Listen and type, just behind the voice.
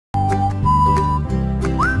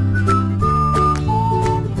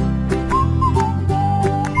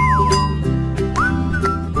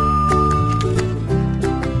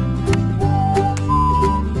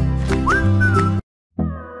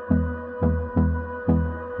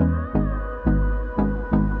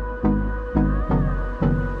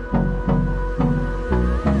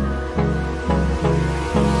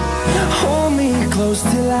close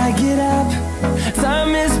till I get up.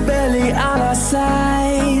 Time is barely on our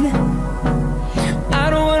side. I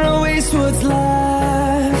don't wanna waste what's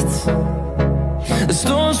left. The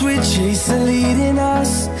storms we chase are leading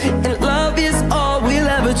us, and love is all we'll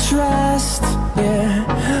ever trust. Yeah,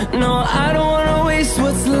 no, I don't wanna waste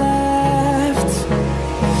what's left.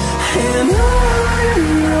 And on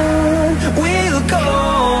we'll go,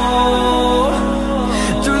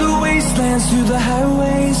 through the wastelands, through the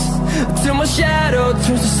highways, till my shadow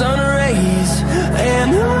turns to sun rays.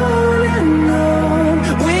 And on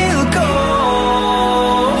we'll go,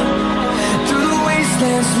 through the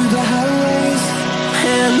wastelands, through the highways,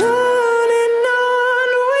 and on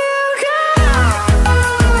we'll go.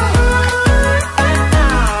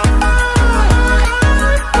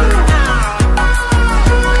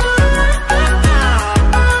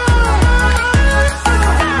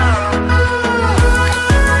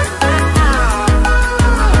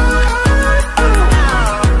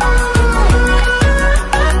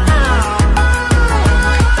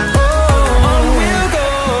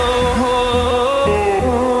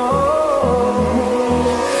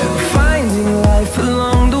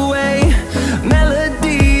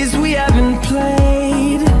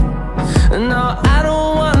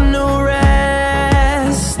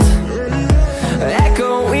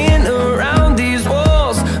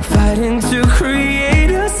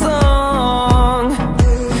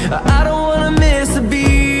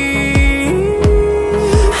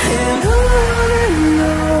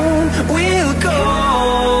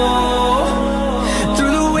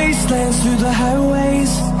 Through the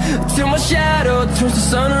highways, till my shadow turns to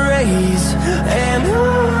sun rays. And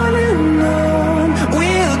on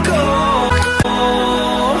we'll go,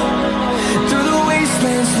 through the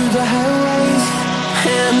wastelands, through the highways,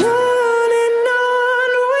 and on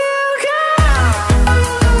we'll go.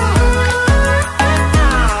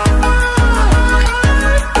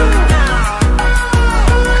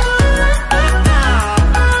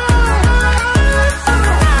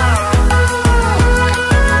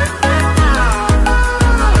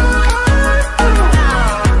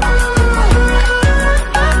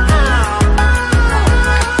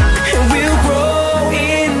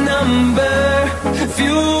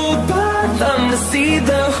 See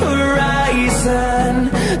the horizon,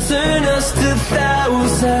 turn us to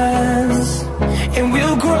thousands, and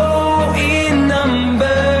we'll grow in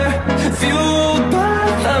number, fueled by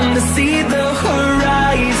them. To see the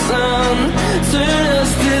horizon, turn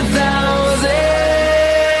us to thousands,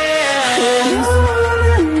 and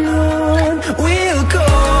on we'll go,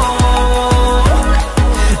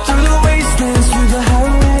 through the wastelands, through the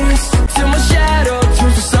highways, till my shadow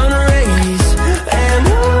turns to sun rays. And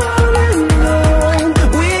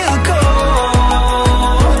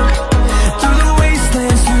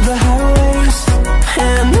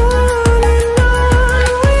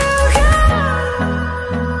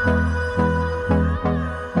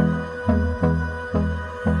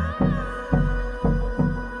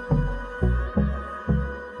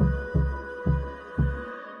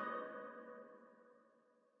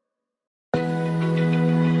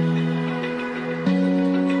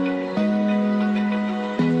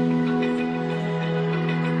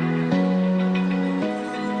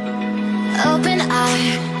open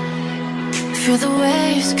eye, feel the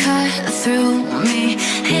waves cut through me,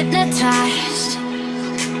 hypnotized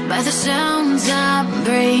by the sounds I'm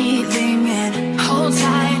breathing in. Hold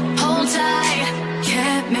tight,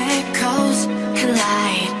 chemicals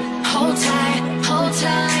collide. Hold tight, hold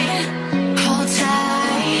tight, hold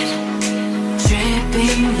tight.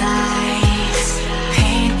 Dripping lights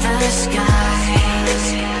paint the skies,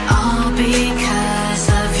 all because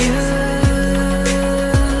of you.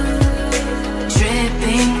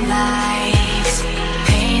 Lights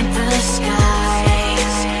paint the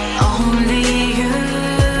skies, only you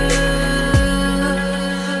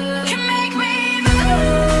can make me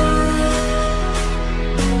move.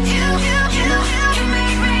 You can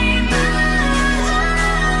make me move.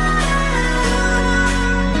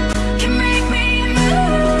 Can make me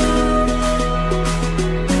move.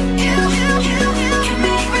 You can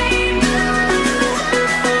make me move.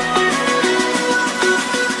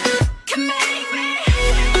 Can make me.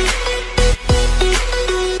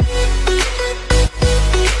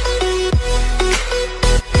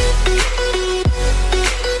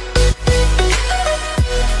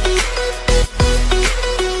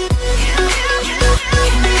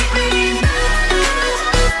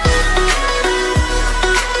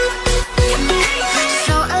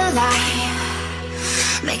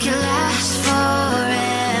 Make it last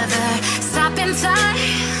forever. Stop in time